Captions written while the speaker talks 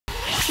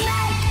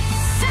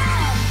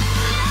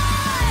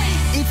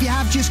If you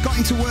have just got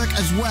into work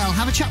as well,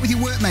 have a chat with your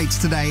workmates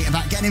today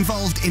about getting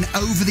involved in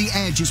Over the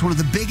Edge. It's one of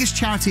the biggest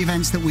charity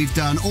events that we've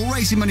done, all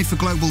raising money for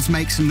Global's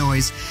Make Some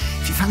Noise.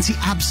 If you fancy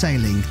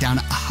abseiling down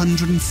a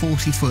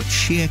 140-foot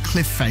sheer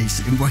cliff face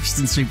in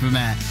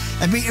Weston-super-Mare,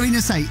 there'll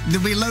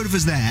be a load of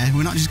us there.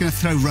 We're not just going to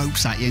throw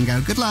ropes at you and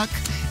go, good luck.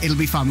 It'll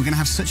be fun. We're going to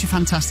have such a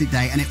fantastic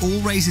day, and it all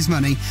raises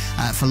money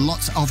for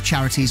lots of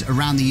charities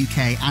around the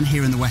UK and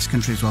here in the West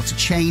Country as well to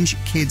change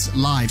kids'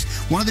 lives.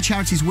 One of the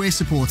charities we're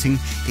supporting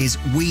is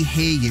We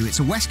Hear You. It's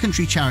a West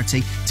Country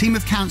charity, team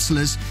of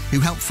counsellors who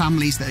help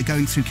families that are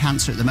going through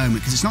cancer at the moment,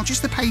 because it's not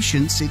just the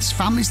patients, it's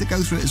families that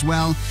go through it as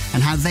well,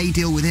 and how they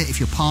deal with it if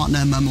your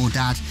partner, mum or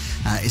dad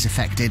is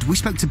affected. We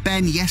spoke to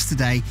Ben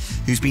yesterday,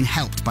 who's been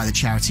helped by the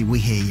charity We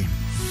Hear You.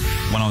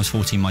 When I was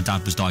 14, my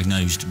dad was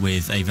diagnosed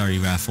with a very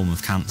rare form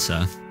of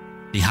cancer.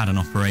 He had an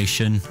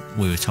operation.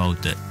 We were told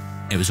that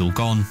it was all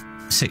gone.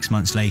 6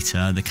 months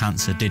later, the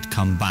cancer did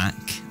come back.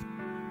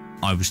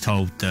 I was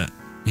told that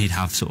he'd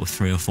have sort of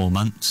 3 or 4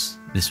 months.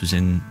 This was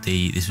in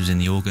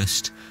the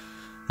August,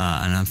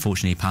 and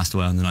unfortunately he passed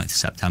away on the 9th of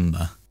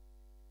September.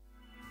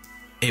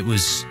 It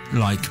was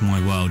like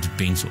my world had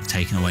been sort of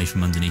taken away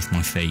from underneath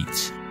my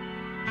feet.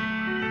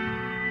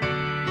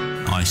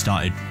 I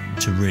started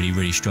to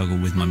really struggle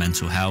with my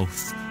mental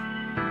health.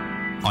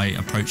 I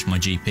approached my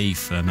GP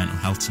for mental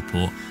health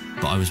support,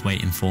 but I was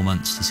waiting 4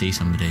 months to see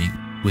somebody.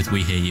 With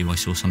We Hear You, I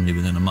saw somebody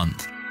within a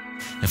month.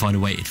 If I'd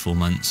have waited 4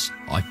 months,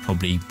 I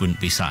probably wouldn't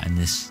be sat in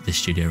this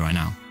studio right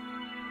now.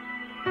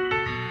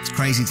 It's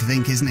crazy to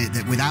think, isn't it,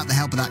 that without the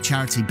help of that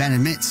charity, Ben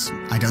admits,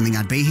 I don't think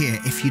I'd be here.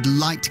 If you'd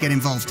like to get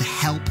involved to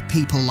help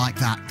people like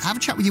that, have a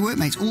chat with your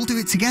workmates, all do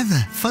it together.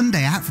 Fun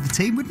day out for the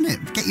team, wouldn't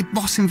it? Get your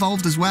boss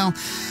involved as well.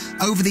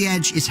 Over the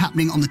Edge is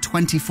happening on the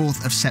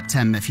 24th of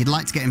September. If you'd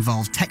like to get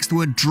involved, text the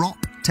word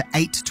DROP to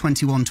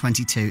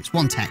 82122. It's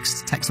one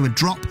text. Text the word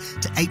DROP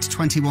to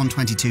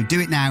 82122. Do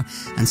it now,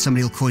 and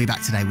somebody will call you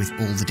back today with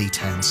all the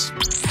details.